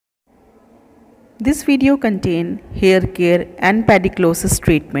This video contains hair care and pediculosis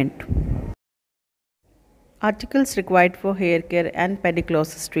treatment. Articles required for hair care and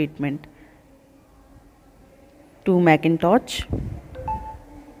pediculosis treatment: 2 Macintosh,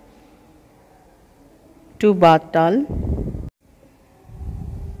 2 bath towel,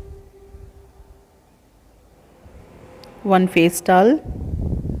 1 face towel,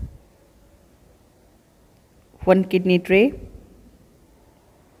 1 kidney tray,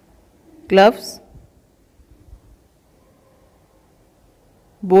 gloves,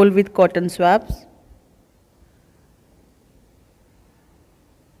 bowl with cotton swabs,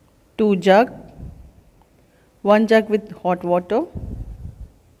 2 jug, 1 jug with hot water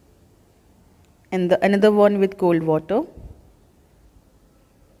and another one with cold water,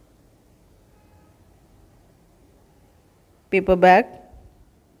 paper bag,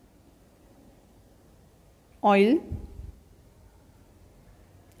 oil,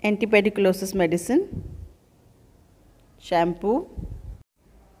 antipediculosis medicine, shampoo,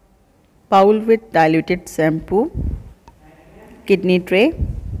 bowl with diluted shampoo, kidney tray,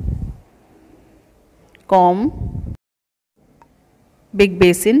 comb, big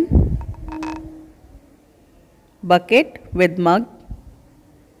basin, bucket with mug,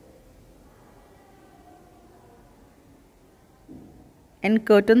 and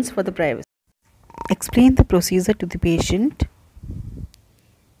curtains for the privacy. Explain the procedure to the patient.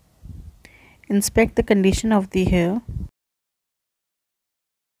 Inspect the condition of the hair.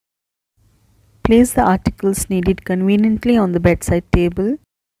 Place the articles needed conveniently on the bedside table.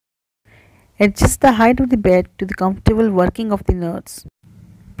 Adjust the height of the bed to the comfortable working of the nurse.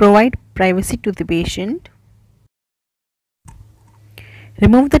 Provide privacy to the patient.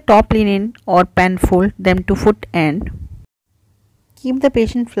 Remove the top linen or pan, fold them to foot end. Keep the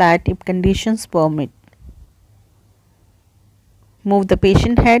patient flat if conditions permit. Move the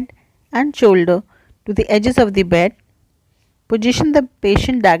patient head and shoulder to the edges of the bed. Position the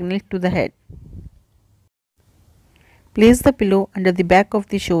patient diagonal to the head. Place the pillow under the back of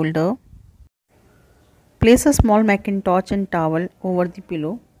the shoulder. Place a small Macintosh and towel over the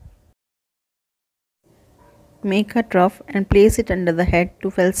pillow. Make a trough and place it under the head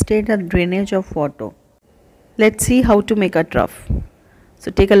to facilitate the drainage of water. Let's see how to make a trough.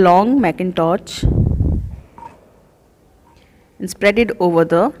 So take a long Macintosh and spread it over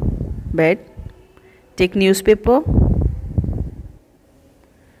the bed. Take newspaper.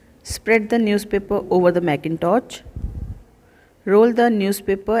 Spread the newspaper over the Macintosh. Roll the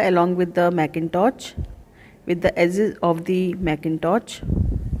newspaper along with the Macintosh with the edges of the Macintosh.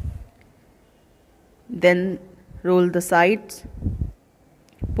 Then roll the sides,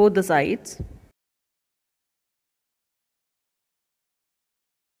 both the sides.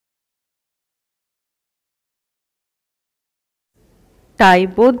 Tie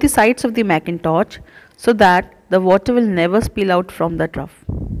both the sides of the Macintosh so that the water will never spill out from the trough.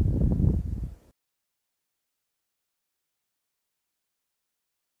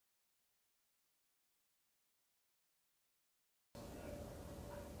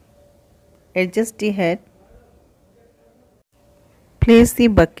 Adjust the head. Place the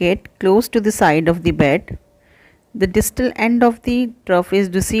bucket close to the side of the bed. The distal end of the trough is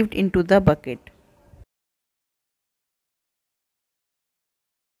received into the bucket.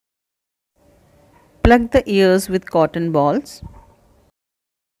 Plug the ears with cotton balls.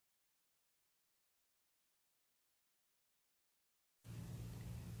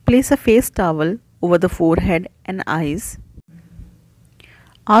 Place a face towel over the forehead and eyes.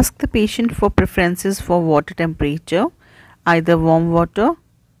 Ask the patient for preferences for water temperature, either warm water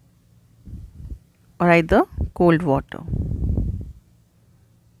or either cold water.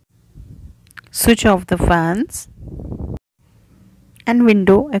 Switch off the fans and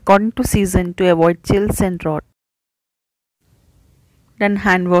window according to season to avoid chills and rot. Then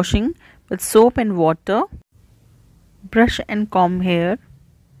hand washing with soap and water. Brush and comb hair.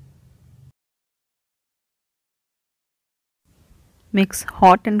 Mix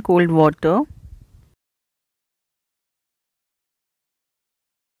hot and cold water.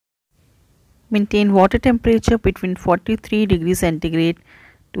 Maintain water temperature between 43 degrees centigrade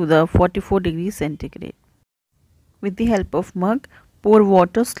to the 44 degrees centigrade. With the help of mug, pour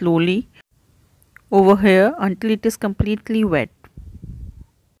water slowly over hair until it is completely wet.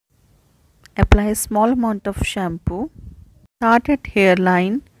 Apply a small amount of shampoo. Start at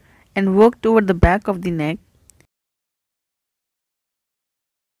hairline and work toward the back of the neck.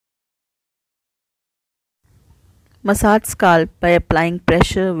 Massage scalp by applying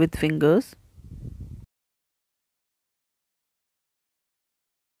pressure with fingers.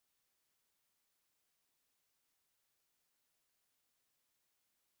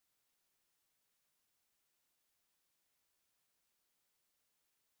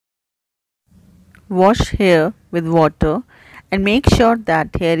 Wash hair with water and make sure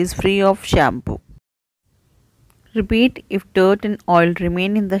that hair is free of shampoo. Repeat if dirt and oil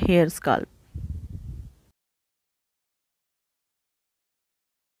remain in the hair scalp.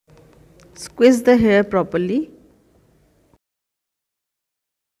 Squeeze the hair properly.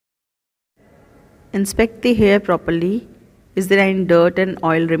 Inspect the hair properly. Is there any dirt and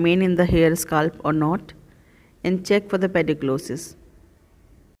oil remain in the hair scalp or not? And check for the pediculosis.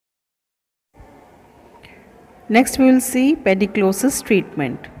 Next we will see pediculosis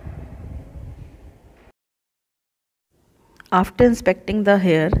treatment. After inspecting the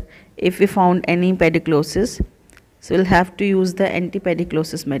hair, if we found any pediculosis, so we'll have to use the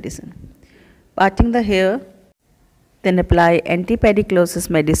anti-pediculosis medicine. Parting the hair, then apply anti-pediculosis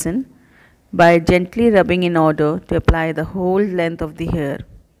medicine by gently rubbing in order to apply the whole length of the hair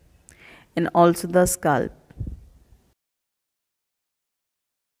and also the scalp.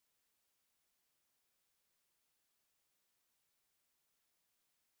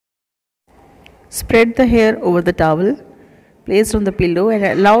 Spread the hair over the towel placed on the pillow and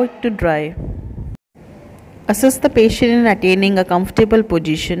allow it to dry. Assist the patient in attaining a comfortable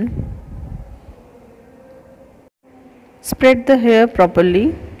position. Spread the hair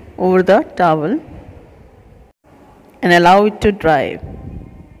properly over the towel and allow it to dry.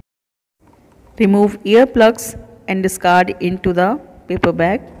 Remove earplugs and discard into the paper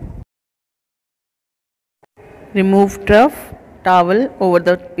bag. Remove rough towel over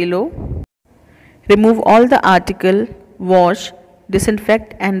the pillow. Remove all the article, wash,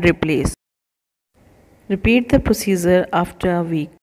 disinfect and replace. Repeat the procedure after a week.